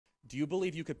Do you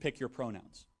believe you could pick your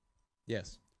pronouns?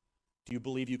 Yes. Do you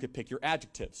believe you could pick your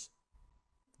adjectives?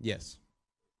 Yes.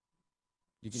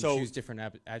 You can choose different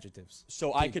adjectives.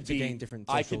 So I could be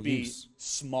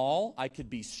small, I could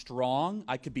be strong,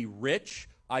 I could be rich,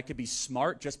 I could be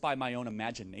smart just by my own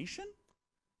imagination?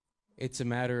 It's a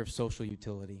matter of social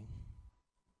utility.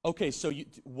 Okay, so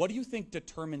what do you think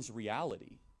determines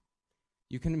reality?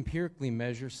 You can empirically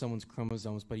measure someone's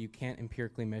chromosomes, but you can't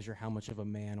empirically measure how much of a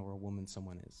man or a woman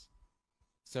someone is.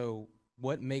 So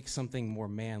what makes something more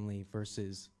manly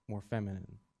versus more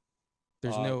feminine?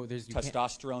 There's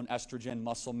testosterone, estrogen,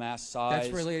 muscle mass, size,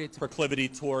 that's related to proclivity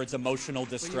towards emotional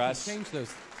distress. Change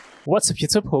those. What's up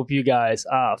YouTube? Hope you guys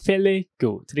are fairly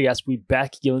good. Today guys, we're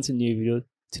back again with a new video.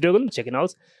 Today we're going to be checking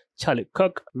out Charlie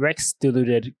Kirk, Rex,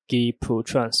 Deluded, Gay, Pro,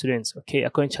 Trans students. Okay,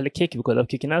 according to Charlie Kirk, we've got a lot of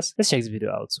kicking us. Let's check this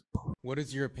video out. What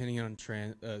is your opinion on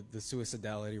the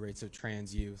suicidality rates of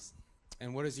trans youth?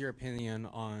 And what is your opinion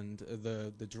on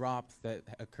the drop that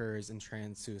occurs in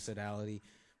trans suicidality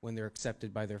when they're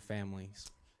accepted by their families?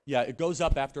 Yeah, it goes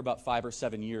up after about 5 or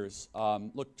 7 years.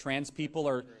 Look, trans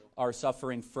people are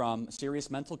suffering from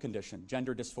serious mental condition,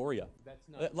 gender dysphoria. That's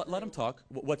not let them talk.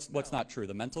 What's not true?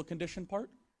 The mental condition part?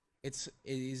 It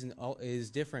is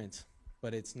different,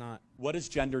 but it's not. What is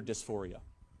gender dysphoria?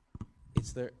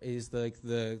 It's like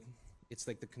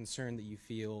the concern that you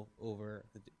feel over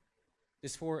the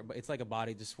dysphoria, but it's like a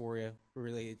body dysphoria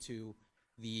related to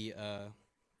the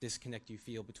disconnect you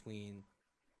feel between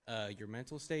your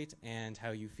mental state and how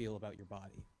you feel about your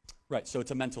body. Right, so it's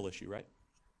a mental issue, right?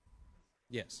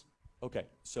 Yes. Okay,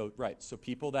 so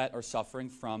people that are suffering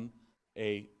from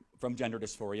gender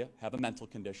dysphoria have a mental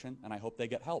condition, and I hope they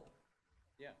get help.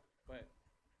 Yeah, but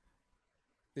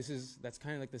that's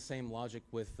kind of like the same logic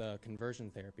with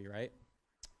conversion therapy, right?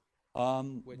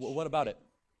 What about it?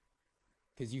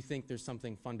 Because you think there's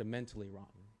something fundamentally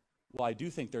wrong. Well, I do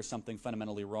think there's something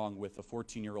fundamentally wrong with a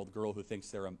 14-year-old girl who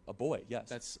thinks they're a boy, yes.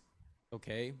 That's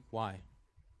okay. Why?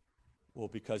 Well,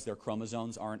 because their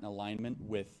chromosomes aren't in alignment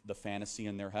with the fantasy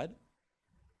in their head.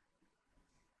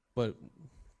 But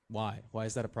why? Why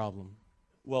is that a problem?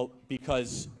 Well,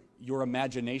 because your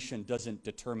imagination doesn't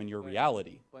determine your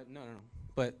reality. But no.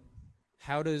 But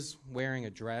how does wearing a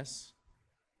dress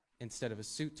instead of a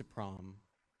suit to prom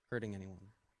hurting anyone?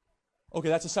 Okay,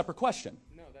 that's a separate question.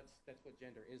 No, that's what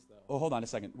gender is, though. Oh, hold on a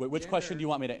second. Which question do you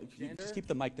want me to? Just keep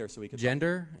the mic there so we can.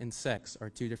 Gender and sex are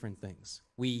two different things.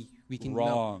 We can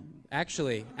wrong. No,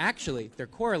 actually, they're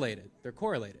correlated. They're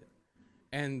correlated,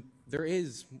 and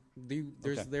it's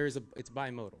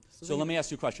bimodal. So let me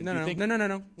ask you a question. No. Let me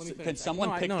finish. Can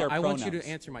someone pick their pronouns? I want you to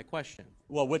answer my question.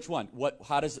 Well, which one?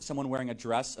 How does someone wearing a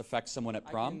dress affect someone at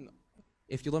prom?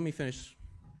 If you let me finish.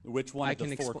 Which one of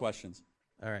the 4 questions?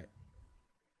 All right.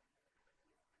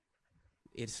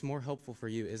 It's more helpful for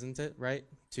you, isn't it, right,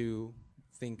 to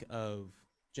think of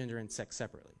gender and sex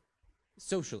separately,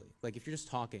 socially. Like if you're just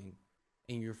talking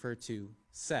and you refer to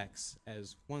sex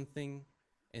as one thing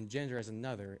and gender as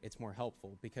another, it's more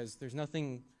helpful because there's no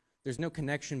direct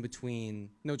connection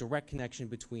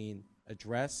between a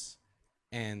dress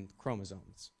and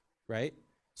chromosomes, right?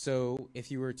 So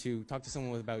if you were to talk to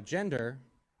someone about gender,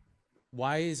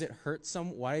 why is it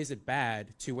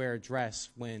bad to wear a dress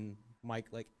when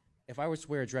if I was to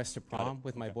wear a dress to prom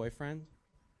with my boyfriend,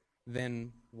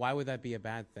 then why would that be a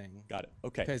bad thing? Got it.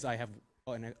 Okay. Because I have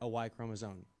a Y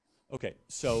chromosome. Okay,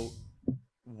 so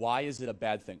why is it a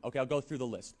bad thing? Okay, I'll go through the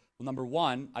list. Well, number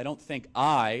 1, I don't think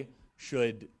I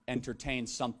should entertain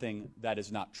something that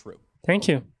is not true. Thank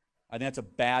you. I think that's a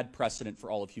bad precedent for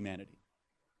all of humanity.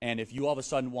 And if you all of a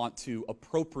sudden want to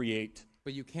appropriate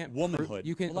womanhood,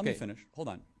 let me finish. Hold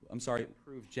on. I'm sorry. You can't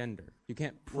prove gender. You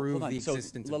can't prove the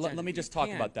existence of gender. Let me just talk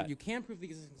about that. You can't prove the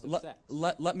existence of sex.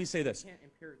 Let me say this. You can't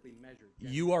empirically measure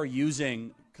gender. You are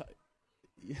using,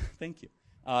 thank you.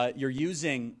 You're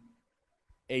using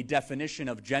a definition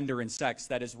of gender and sex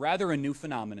that is rather a new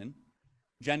phenomenon.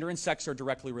 Gender and sex are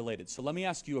directly related. So let me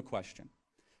ask you a question.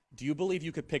 Do you believe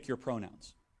you could pick your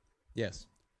pronouns? Yes.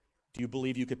 Do you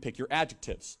believe you could pick your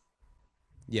adjectives?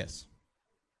 Yes.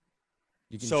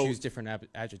 You can choose different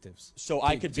adjectives. So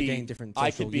I could be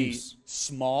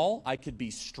small, I could be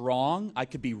strong, I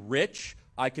could be rich,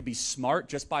 I could be smart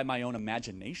just by my own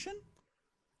imagination?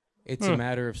 It's a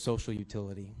matter of social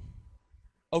utility.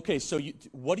 Okay, so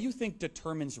what do you think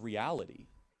determines reality?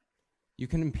 You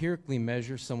can empirically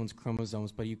measure someone's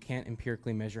chromosomes, but you can't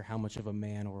empirically measure how much of a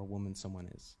man or a woman someone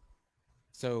is.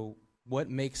 So what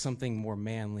makes something more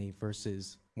manly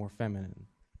versus more feminine?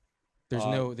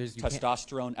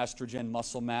 Testosterone, estrogen,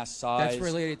 muscle mass, size, that's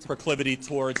related to proclivity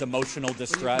towards emotional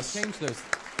distress.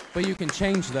 But you can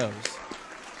change those.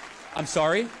 I'm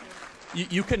sorry?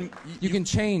 You can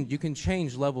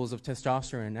change levels of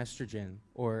testosterone and estrogen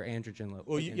or androgen levels.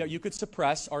 Well, you could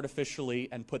suppress artificially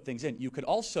and put things in. You could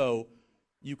also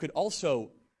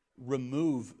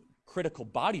remove critical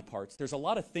body parts. There's a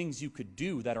lot of things you could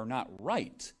do that are not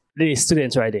right. The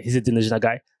student right there, he's a delusional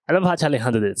guy. I love how Charlie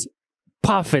handled it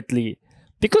perfectly.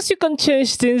 Because you can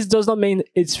change things does not mean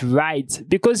it's right.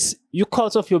 Because you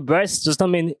cut off your breast does not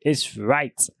mean it's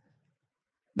right.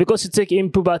 Because you take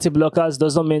in puberty blockers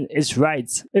does not mean it's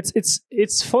right.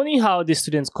 It's funny how the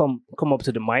students come up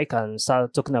to the mic and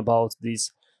start talking about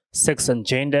this sex and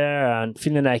gender and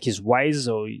feeling like he's wise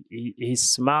or he's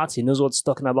smart, he knows what he's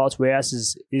talking about,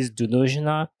 whereas he's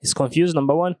delusional, he's confused.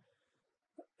 Number one,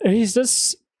 he's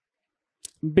just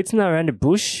beating around the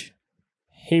bush.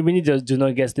 He really do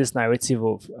not get this narrative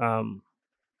of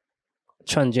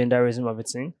transgenderism of a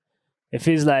thing. It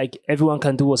feels like everyone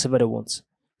can do whatever they want.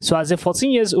 So as a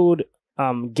 14-year-old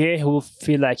girl who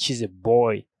feel like she's a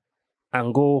boy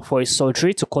and go for a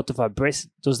surgery to cut off her breast,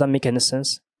 does that make any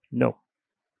sense? No.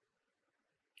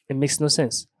 It makes no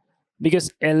sense.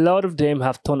 Because a lot of them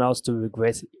have turned out to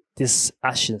regret these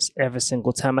actions every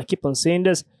single time. I keep on saying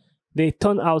this. They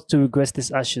turn out to regret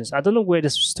these actions. I don't know where the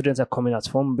students are coming out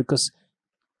from, because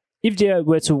if they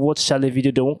were to watch Charlie's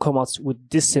video, they won't come out with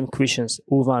these same questions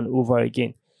over and over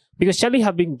again. Because Charlie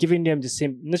have been giving them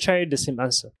literally the same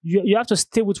answer. You have to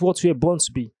stay with what you are born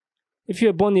to be. If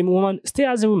you're born a woman, stay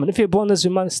as a woman. If you're born as a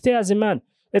man, stay as a man.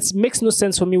 It makes no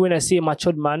sense for me when I see a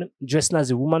matured man dressing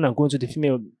as a woman and going to the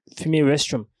female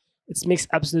restroom. It makes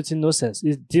absolutely no sense.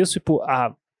 These people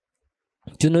are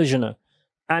delusional.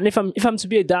 And if I'm to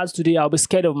be a dad today, I'll be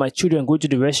scared of my children going to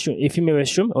the restroom, a female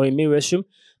restroom or a male restroom,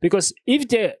 because if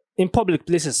they're in public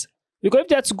places, because if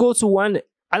they have to go to one,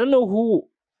 I don't know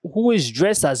who is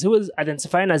dressed as, who is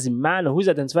identifying as a man or who is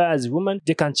identifying as a woman,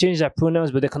 they can change their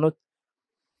pronouns, but they can't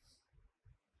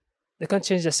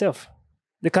change themselves.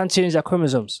 They can't change their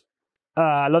chromosomes.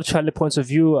 I love Charlie's point of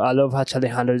view. I love how Charlie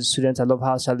handled the students. I love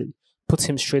how Charlie puts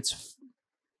him straight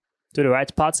to the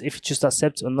right path. If he chooses to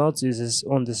accept or not is his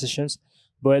own decisions.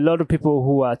 But a lot of people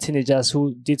who are teenagers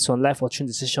who did some life-altering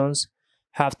decisions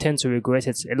have tend to regret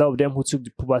it. A lot of them who took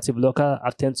the puberty blocker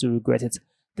have tend to regret it.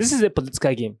 This is a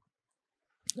political game.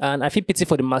 And I feel pity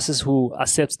for the masses who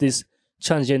accept this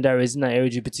transgenderism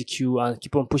and LGBTQ and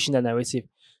keep on pushing the narrative.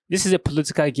 This is a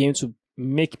political game to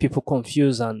make people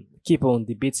confused and keep on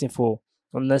debating for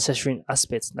unnecessary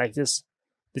aspects like this.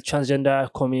 The transgender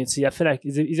community, I feel like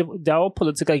they're all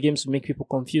political games to make people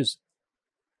confused.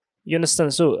 You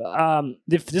understand? So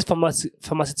this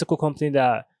pharmaceutical company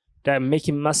that are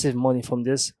making massive money from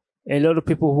this, a lot of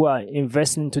people who are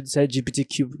investing into this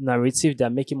LGBTQ narrative, they're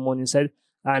making money inside,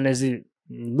 and there's the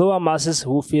lower masses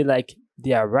who feel like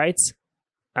they are right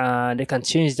and they can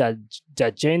change their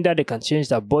gender, they can change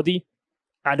their body,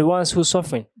 are the ones who are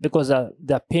suffering because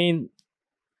they're paying,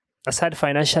 aside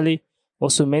financially,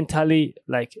 also mentally,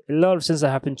 like a lot of things that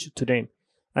happen to them.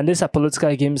 And these are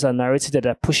political games and narratives that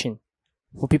are pushing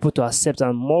for people to accept,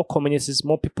 and more communities,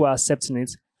 more people are accepting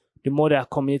it, the more their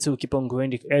community will keep on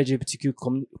growing, the LGBTQ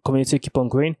community will keep on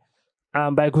growing.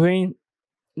 And by growing,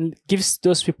 gives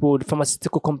those people, the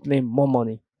pharmaceutical company, more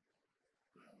money.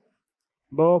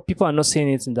 But people are not saying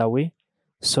it in that way.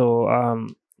 So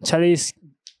Charlie is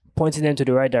pointing them to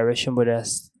the right direction, but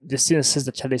the student says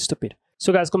that Charlie is stupid.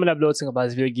 So guys, comment down below, think about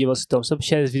this video, give us a thumbs up,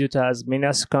 share this video to as many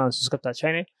as you can, subscribe to our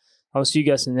channel. I'll see you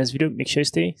guys in the next video. Make sure you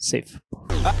stay safe.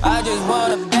 I just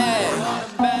want a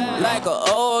bag, like an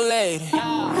old lady.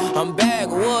 I'm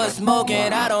backwoods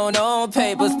smoking, I don't own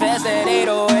papers, pass that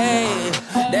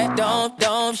 808. That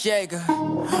don't shake her.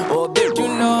 Oh, bitch, you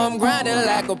know I'm grinding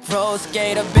like a pro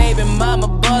skater. Baby mama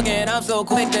bugging, I'm so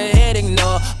quick to hit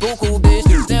ignore. Buku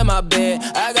bitches in my bed,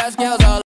 I got scales all